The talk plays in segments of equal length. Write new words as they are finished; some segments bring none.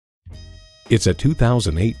It's a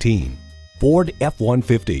 2018 Ford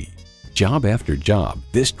F-150. Job after job,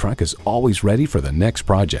 this truck is always ready for the next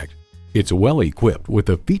project. It's well equipped with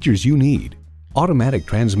the features you need: automatic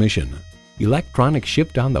transmission, electronic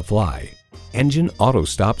shift on the fly, engine auto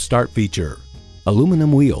stop start feature,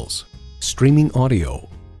 aluminum wheels, streaming audio,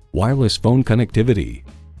 wireless phone connectivity,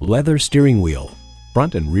 leather steering wheel,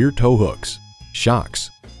 front and rear tow hooks,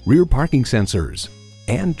 shocks, rear parking sensors,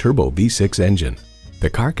 and turbo V6 engine. The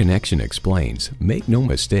Car Connection explains, make no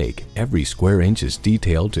mistake, every square inch is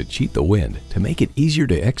detailed to cheat the wind to make it easier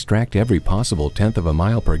to extract every possible tenth of a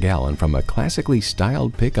mile per gallon from a classically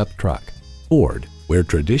styled pickup truck. Ford, where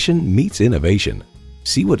tradition meets innovation.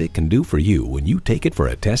 See what it can do for you when you take it for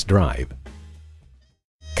a test drive.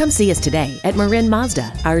 Come see us today at Marin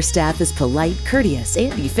Mazda. Our staff is polite, courteous,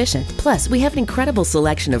 and efficient. Plus, we have an incredible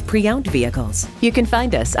selection of pre-owned vehicles. You can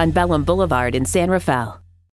find us on Bellum Boulevard in San Rafael.